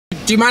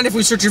Do you mind if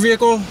we search your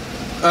vehicle?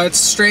 It's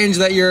strange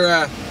that you're,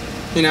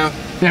 you know.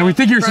 Yeah, we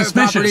think you're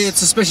suspicious. Property, it's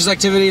suspicious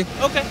activity.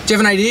 Okay. Do you have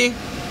an ID?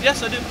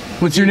 Yes, I do.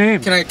 What's your name?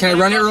 Can I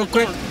run it real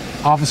quick?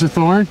 Officer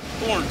Thorne?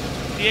 Thorne.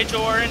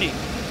 T-H-O-R-N-E.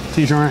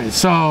 T-H-O-R-N-E.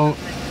 So,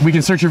 we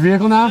can search your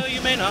vehicle now? No,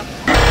 you may not.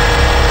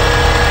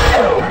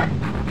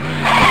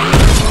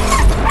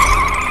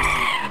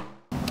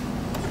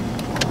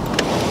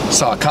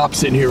 Saw a cop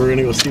sitting here. We're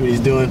gonna go see what he's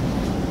doing.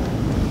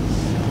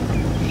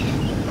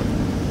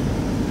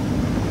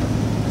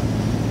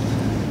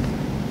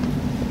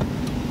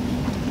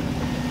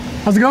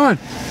 How's it going?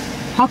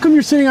 How come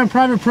you're sitting on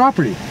private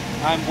property?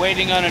 I'm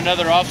waiting on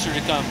another officer to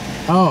come.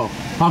 Oh,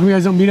 how come you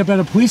guys don't meet up at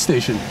a police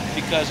station?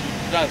 Because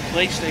the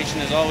police station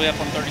is all the way up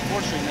on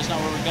 34th Street, and that's not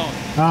where we're going.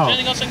 Oh. Is there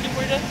anything else I can do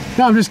for you today?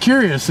 No, I'm just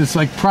curious. It's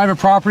like private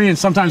property, and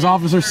sometimes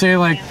officers say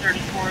like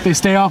they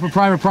stay off of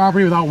private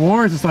property without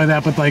warrants and stuff like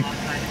that, but like...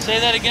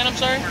 Say that again, I'm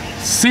sorry?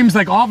 Seems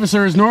like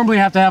officers normally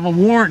have to have a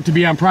warrant to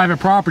be on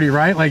private property,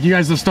 right? Like you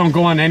guys just don't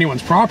go on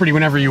anyone's property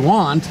whenever you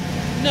want.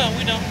 No,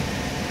 we don't.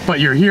 But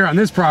you're here on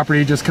this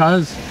property just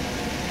cause?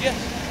 Yes.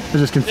 I'm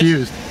just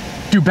confused.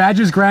 Do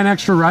badges grant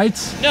extra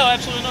rights? No,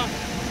 absolutely not.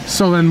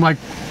 So then, like,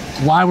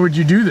 why would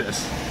you do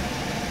this?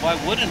 Why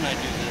wouldn't I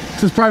do this?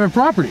 This is private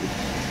property.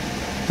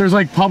 There's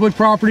like public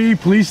property,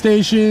 police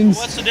stations.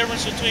 Well, what's the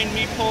difference between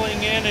me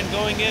pulling in and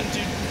going in to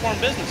perform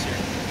business here?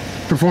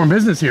 Perform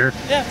business here?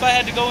 Yeah, if I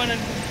had to go in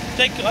and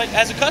take, like,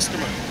 as a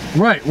customer.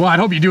 Right, well, I'd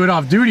hope you do it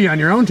off duty on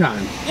your own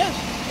time. Yes.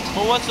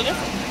 Well, what's the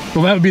difference?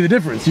 Well, that would be the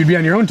difference. You'd be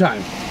on your own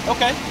time.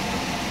 Okay.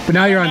 But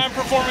now you're on... I'm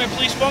performing a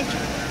police function.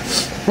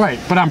 Right,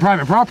 but on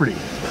private property.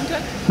 Okay.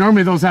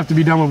 Normally those have to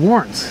be done with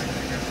warrants.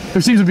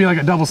 There seems to be like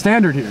a double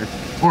standard here,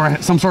 or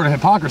some sort of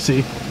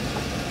hypocrisy.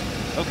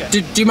 Okay.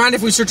 Do you mind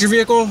if we search your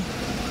vehicle?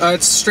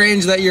 It's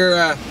strange that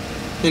you're,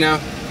 you know.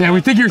 Yeah, we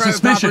think you're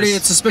suspicious. Property,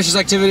 it's suspicious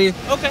activity.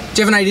 Okay.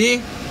 Do you have an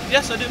ID?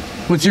 Yes, I do.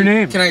 What's your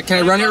name? Can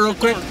I run it real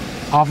quick?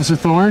 Officer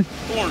Thorne?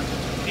 Thorne.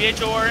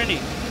 T-H-O-R-N-E.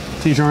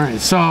 T-H-O-R-N-E.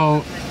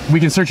 So, we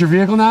can search your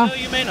vehicle now? No,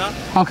 you may not.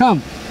 How come?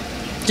 Do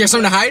you have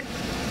something to hide?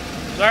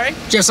 Sorry? Do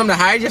you have something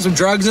to hide? Do you have some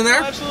drugs in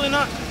there? No, absolutely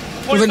not.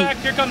 Point of fact,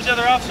 here comes the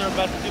other officer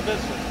about to do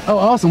business with. Oh,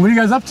 awesome. What are you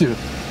guys up to?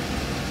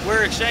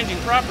 We're exchanging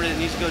property that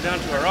needs to go down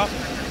to our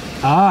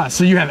office. Ah,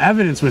 so you have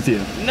evidence with you?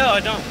 No,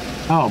 I don't.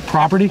 Oh,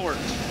 property?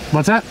 Reports.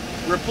 What's that?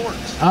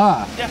 Reports.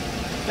 Ah. Yeah.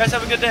 You guys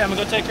have a good day. I'm going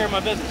to go take care of my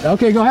business.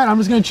 Okay, go ahead. I'm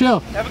just going to chill.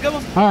 Have a good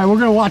one. All right, we're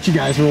going to watch you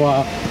guys for a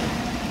while.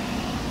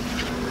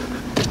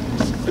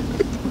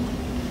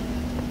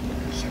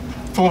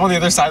 Pull up on the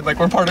other side like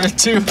we're part of it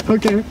too.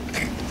 Okay.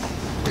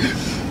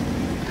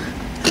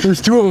 There's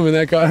two of them in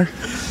that car.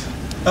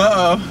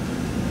 Uh-oh.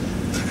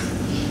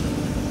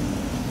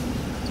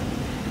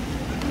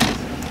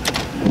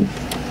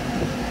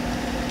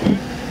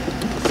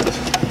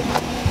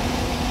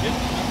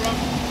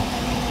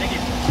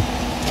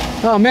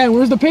 Oh man,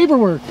 where's the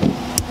paperwork? Did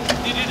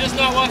you just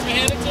not watch me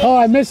hand it to him? Oh,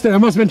 I missed it. I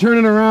must have been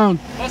turning around.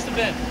 Must have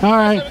been. All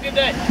right. Have a good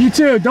day. You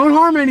too. Don't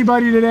harm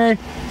anybody today.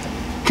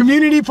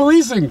 Community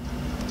policing.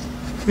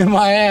 In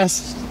my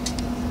ass.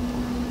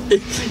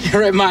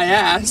 You're in my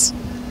ass.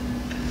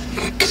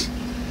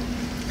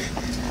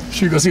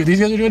 Should we go see what these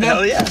guys are doing now?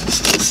 Hell yeah.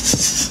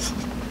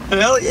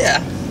 Hell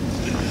yeah.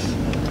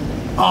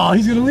 Oh,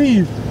 he's gonna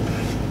leave.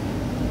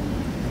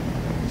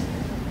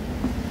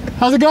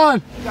 How's it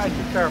going? You guys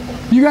be careful.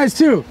 You guys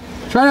too.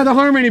 Try not to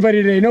harm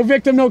anybody today. No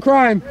victim, no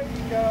crime.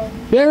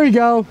 There we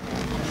go.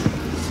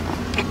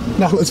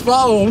 Now let's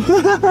follow him.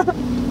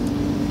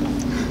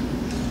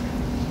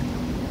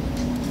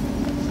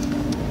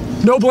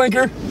 No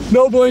blinker.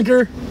 No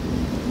blinker.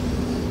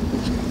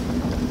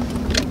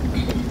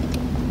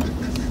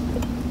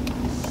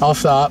 I'll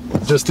stop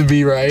just to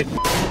be right.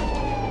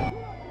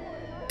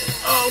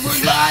 Oh,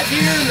 we're live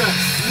here in the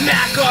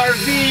Mac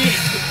RV.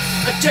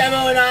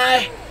 Ademo and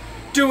I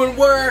doing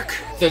work.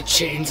 The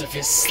chains of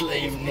his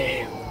slave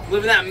name.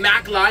 Living that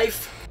Mac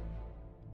life.